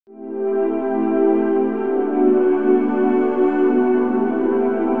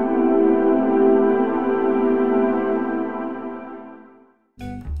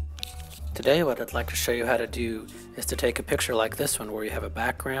Today what I'd like to show you how to do is to take a picture like this one where you have a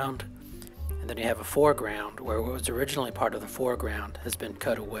background and then you have a foreground where what was originally part of the foreground has been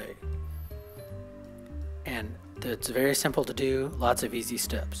cut away. And it's very simple to do, lots of easy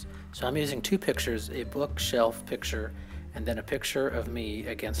steps. So I'm using two pictures, a bookshelf picture and then a picture of me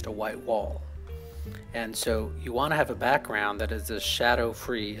against a white wall. And so you want to have a background that is as shadow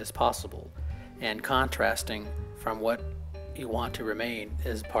free as possible and contrasting from what you want to remain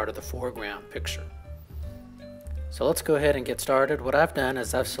as part of the foreground picture. So let's go ahead and get started. What I've done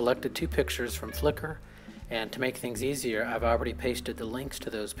is I've selected two pictures from Flickr, and to make things easier I've already pasted the links to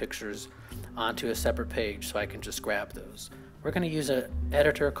those pictures onto a separate page so I can just grab those. We're going to use an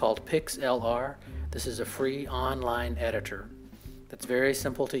editor called Pixlr. This is a free online editor that's very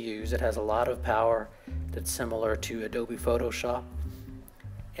simple to use. It has a lot of power that's similar to Adobe Photoshop,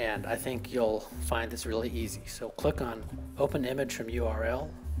 and I think you'll find this really easy. So click on Open Image from URL,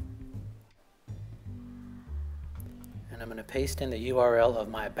 and I'm going to paste in the URL of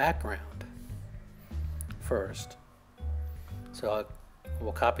my background first. So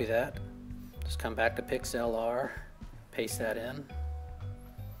we'll copy that, just come back to Pixlr, paste that in,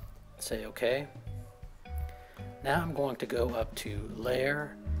 say OK. Now I'm going to go up to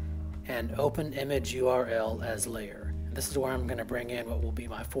Layer and Open Image URL as Layer. This is where I'm going to bring in what will be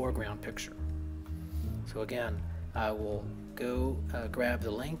my foreground picture. So again, I will go grab the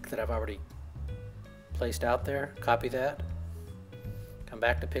link that I've already placed out there, copy that, come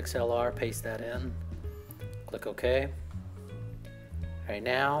back to Pixlr, paste that in, click OK. Alright,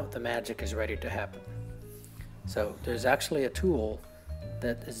 now the magic is ready to happen. So there's actually a tool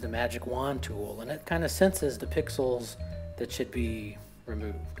that is the magic wand tool, and it kind of senses the pixels that should be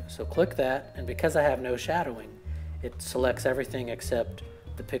removed. So click that, and because I have no shadowing, it selects everything except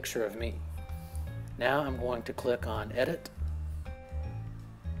the picture of me. Now I'm going to click on Edit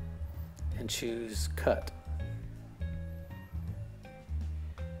and choose Cut.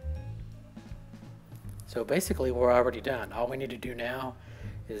 So basically we're already done. All we need to do now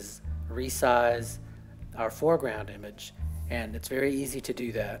is resize our foreground image, and it's very easy to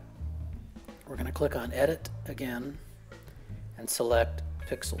do that. We're going to click on Edit again and select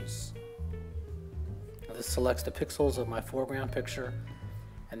Pixels. This selects the pixels of my foreground picture,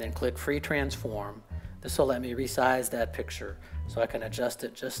 and then click Free Transform. This will let me resize that picture so I can adjust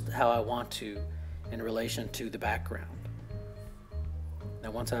it just how I want to in relation to the background.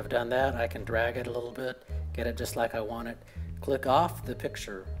 Now once I've done that, I can drag it a little bit, get it just like I want it, click off the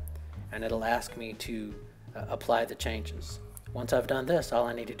picture, and it'll ask me to apply the changes. Once I've done this, all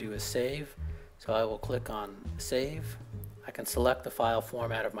I need to do is save. So I will click on Save. I can select the file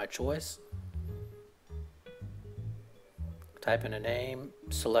format of my choice, type in a name,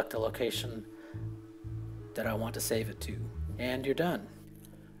 select the location that I want to save it to, and you're done.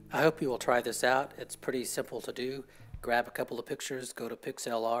 I hope you will try this out. It's pretty simple to do. Grab a couple of pictures, go to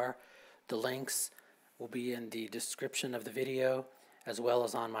Pixlr. The links will be in the description of the video, as well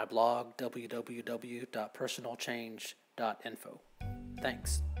as on my blog, www.personalchange.info.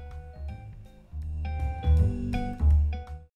 Thanks.